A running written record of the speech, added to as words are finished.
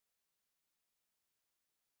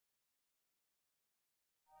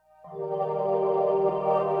Hi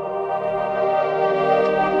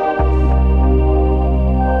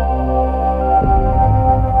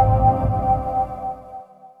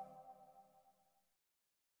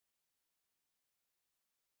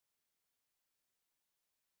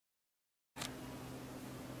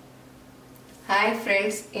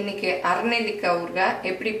friends, இன்னைக்கு அரநெல்லிக்காய் ஊறுகாய்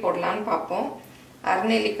எப்படி போடலாம்னு பாப்போம்.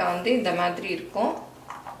 அரநெல்லிக்காய் வந்து இந்த மாதிரி இருக்கும்.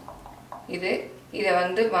 இத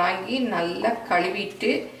வந்து வாங்கி நல்லா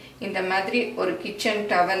கழுவிட்டு இந்த மாதிரி ஒரு கிச்சன்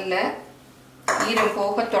டவல்ல ஈரம்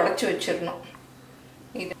போக தொடச்சு வச்சிரணும்.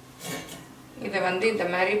 இத வந்து இந்த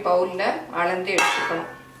மாதிரி பவுல்ல அளந்து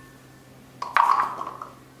எடுத்துக்கணும்.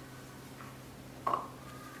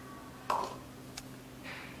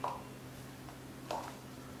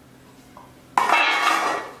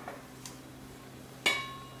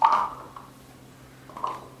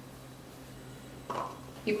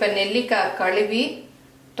 இப்ப நெல்லிக்காய் கழுவி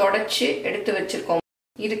தொடச்சு எடுத்து வச்சிருக்கோம்.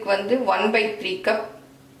 இதுக்கு வந்து 1/3 கப்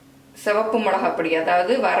சிவப்பு மிளகாய் பொடி,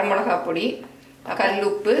 அதாவது வரமிளகாய் பொடி,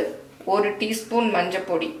 கல்லுப்பு, 1 டீஸ்பூன் மஞ்சள்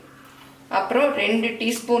பொடி, அப்புறம் 2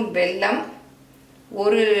 டீஸ்பூன் வெல்லம்,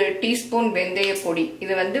 1 டீஸ்பூன் வெந்தய பொடி.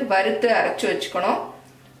 இது வந்து வறுத்து அரைச்சு வச்சுக்கணும்.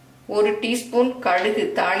 1 டீஸ்பூன் கடுகு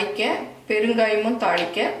தாளிக்க, பெருங்காயமும்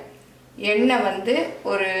தாளிக்க, எண்ணெய் வந்து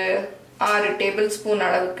ஒரு 6 டேபிள் ஸ்பூன்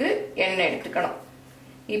அளவுக்கு எண்ணெய் எடுத்துக்கணும்.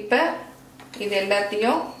 இப்ப இது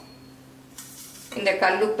எல்லாத்தையும் இந்த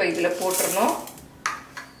கல்லுப்பை இதுல போட்டுறணும்.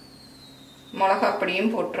 மிளகாய்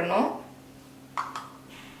பொடியும் போட்டுறணும்,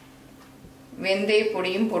 வெந்தய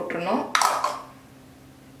பொடியும் போட்டுறணும்,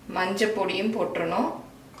 மஞ்சள் பொடியும் போட்டுறணும்,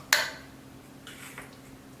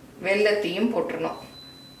 வெல்லத்தையும் போட்டுறணும்.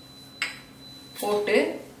 போட்டு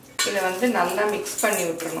இதை வந்து நல்லா மிக்ஸ் பண்ணி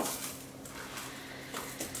விட்டுறணும்.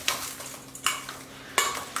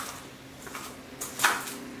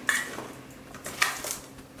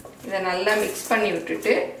 இதை நல்லா மிக்ஸ் பண்ணி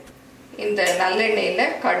விட்டுட்டு இந்த நல்லெண்ணெயில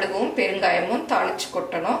கடுகும் பெருங்காயமும் தாளிச்சு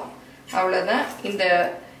கொட்டணும். அவ்வளவுதான். இந்த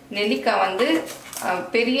நெல்லிக்காய் வந்து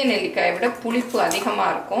பெரிய நெல்லிக்காயை விட புளிப்பு அதிகமா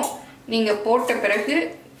இருக்கும். நீங்க போட்ட பிறகு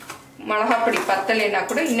மிளகாப்பொடி பத்தலைன்னா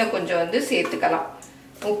கூட இன்னும் கொஞ்சம் வந்து சேர்த்துக்கலாம்,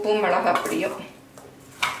 உப்பும் மிளகாப்பொடியும்.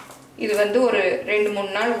 இது வந்து ஒரு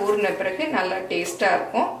 2-3 நாள் ஊறின பிறகு நல்லா டேஸ்டா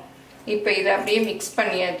இருக்கும். இப்போ இதை அப்படியே மிக்ஸ்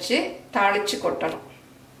பண்ணியாச்சு, தாளிச்சு கொட்டணும்.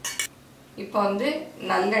 இப்போ வந்து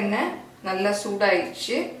நல்லெண்ணெய் நல்லா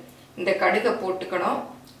சூடாயிடுச்சு. இந்த கடுகை போட்டுக்கணும்.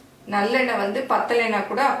 நல்லெண்ணெய் வந்து பத்தலைனா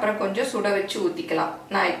கூட அப்புறம் கொஞ்சம் சுட வச்சு ஊத்திக்கலாம்.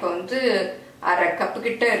 நான் இப்போ வந்து 1/2 கப்பு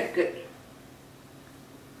கிட்ட இருக்கு.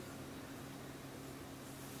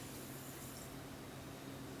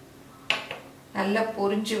 நல்லா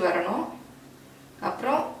பொரிஞ்சு வரணும்.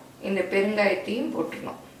 அப்புறம் இந்த பெருங்காயத்தையும்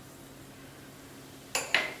போட்டுக்கணும்.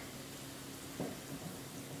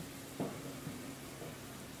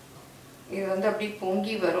 இது வந்து அப்படி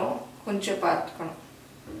பொங்கி வரும், கொஞ்சம் பார்த்துக்கணும்.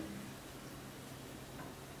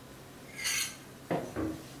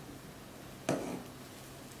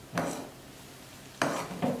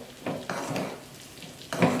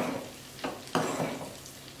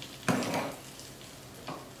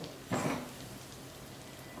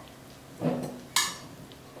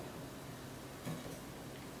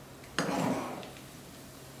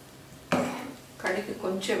 கடுகு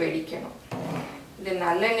கொஞ்சம் வெடிக்கணும். இது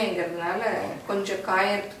நல்லெண்ணெய்ங்கிறதுனால கொஞ்சம்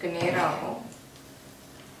காயறதுக்கு நேரம் ஆகும்.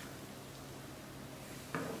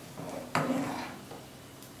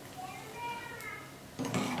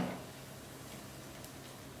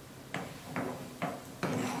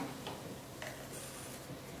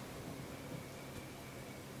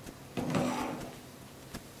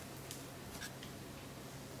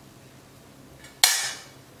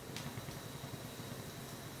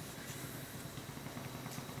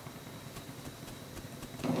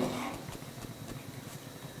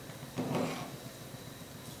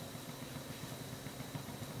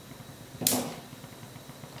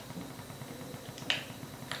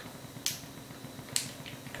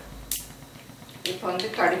 இப்போ வந்து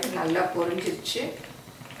கடுகு நல்லா பொரிஞ்சிருச்சு.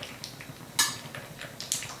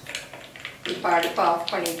 இப்போ அடுப்பை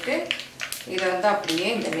ஆஃப் பண்ணிட்டு இதை வந்து அப்படியே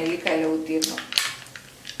இந்த நெல்லிக்காயில ஊற்றிடணும்.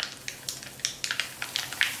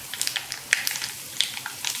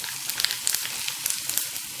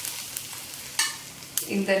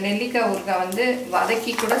 இந்த நெல்லிக்காய் ஊறுகாய் வந்து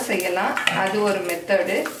வதக்கி கூட செய்யலாம், அது ஒரு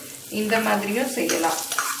மெத்தடு. இந்த மாதிரியும் செய்யலாம்.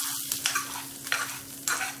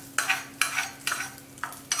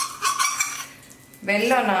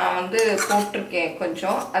 வெல்லம் நான் வந்து போட்டிருக்கேன்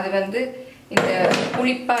கொஞ்சம். அது வந்து இந்த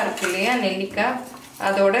புளிப்பா இருக்கு இல்லையா நெல்லிக்காய்,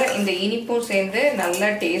 அதோட இந்த இனிப்பும் சேர்ந்து நல்லா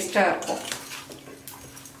டேஸ்டா இருக்கும்.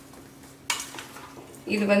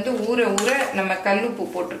 இது வந்து ஊற ஊற நம்ம கல்லுப்பு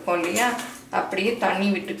போட்டிருக்கோம் இல்லையா, அப்படியே தண்ணி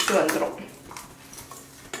விட்டுட்டு வந்துடும்.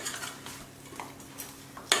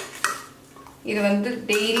 இது வந்து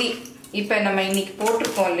டெய்லி இப்போ நம்ம இன்னைக்கு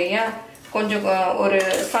போட்டிருக்கோம் இல்லையா, கொஞ்சம் ஒரு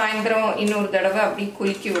சாயந்தரம் இன்னொரு தடவை அப்படி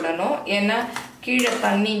குலுக்கி விடணும். ஏன்னா கீழே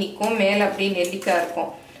தண்ணி நிற்கும், மேலே அப்படி நெல்லிக்காய்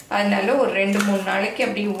இருக்கும். அதனால ஒரு 2-3 நாளைக்கு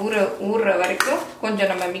அப்படி ஊறுற வரைக்கும்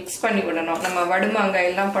கொஞ்சம் நம்ம மிக்ஸ் பண்ணி விடணும். நம்ம வடுமாங்காய்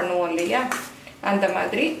எல்லாம் பண்ணுவோம் இல்லையா, அந்த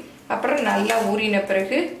மாதிரி. அப்புறம் நல்லா ஊறின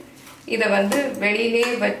பிறகு இதை வந்து வெளியிலே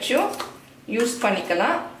வச்சும் யூஸ்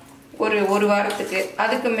பண்ணிக்கலாம் ஒரு வாரத்துக்கு.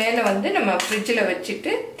 அதுக்கு மேலே வந்து நம்ம ஃப்ரிட்ஜில்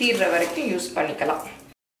வச்சுட்டு தீர்ற வரைக்கும் யூஸ் பண்ணிக்கலாம்.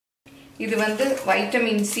 இது வந்து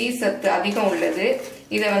வைட்டமின் சி சத்து அதிகம் உள்ளது.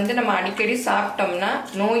 இதை வந்து நம்ம அடிக்கடி சாப்பிட்டோம்னா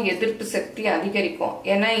நோய் எதிர்ப்பு சக்தி அதிகரிக்கும்.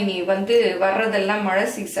 ஏன்னா இனி வந்து வர்றதெல்லாம் மழை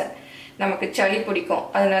சீசன், நமக்கு சளி பிடிக்கும்.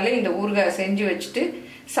 அதனால இந்த ஊறுகாய் செஞ்சு வச்சுட்டு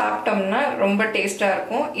சாப்பிட்டோம்னா ரொம்ப டேஸ்டாக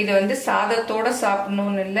இருக்கும். இது வந்து சாதத்தோட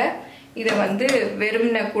சாப்பிடணும்னு இல்லை, இதை வந்து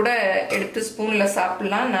வெறும்ன கூட எடுத்து ஸ்பூனில்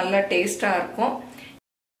சாப்பிடலாம், நல்லா டேஸ்டாக இருக்கும்.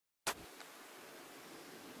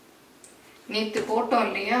 நேற்று போட்டோம்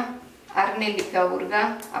இல்லையா அரிநெல்லிக்காய்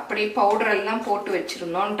ஊறுகாய், அப்படி பவுடரெல்லாம் போட்டு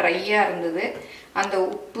வச்சுருந்தோம், ட்ரையாக இருந்தது. அந்த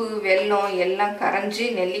உப்பு வெல்லம் எல்லாம் கரைஞ்சி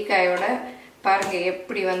நெல்லிக்காயோட பாருங்கள்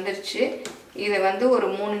எப்படி வந்துருச்சு. இதை வந்து ஒரு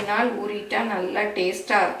 3 நாள் ஊறிட்டா நல்லா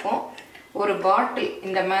டேஸ்ட்டாக இருக்கும். ஒரு பாட்டில்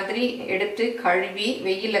இந்த மாதிரி எடுத்து கழுவி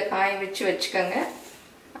வெயிலில் காய வச்சு வச்சுக்கோங்க.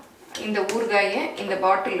 இந்த ஊறுகாயை இந்த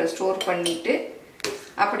பாட்டிலில் ஸ்டோர் பண்ணிவிட்டு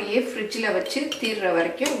அப்படியே ஃப்ரிட்ஜில் வச்சு தீர்ற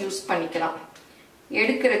வரைக்கும் யூஸ் பண்ணிக்கலாம்.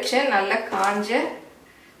 எடுக்கிறச்ச நல்லா காஞ்ச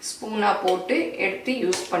ஸ்பூனாக போட்டு எடுத்து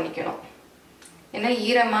யூஸ் பண்ணிக்கணும். ஏன்னா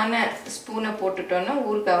ஈரமான ஸ்பூனை போட்டுட்டோன்னா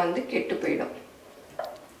ஊறுகாய் வந்து கெட்டு போயிடும்.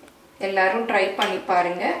 எல்லாரும் ட்ரை பண்ணி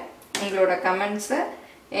பாருங்கள். உங்களோட கமெண்ட்ஸை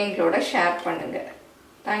எங்களோட ஷேர் பண்ணுங்கள்.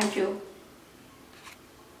 தேங்க்யூ.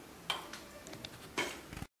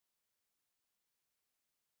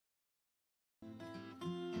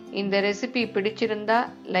 இந்த ரெசிபி பிடிச்சிருந்தா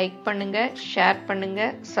லைக் பண்ணுங்க, ஷேர் பண்ணுங்க,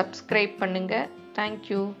 சப்ஸ்கிரைப் பண்ணுங்க.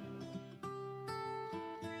 தேங்க்யூ.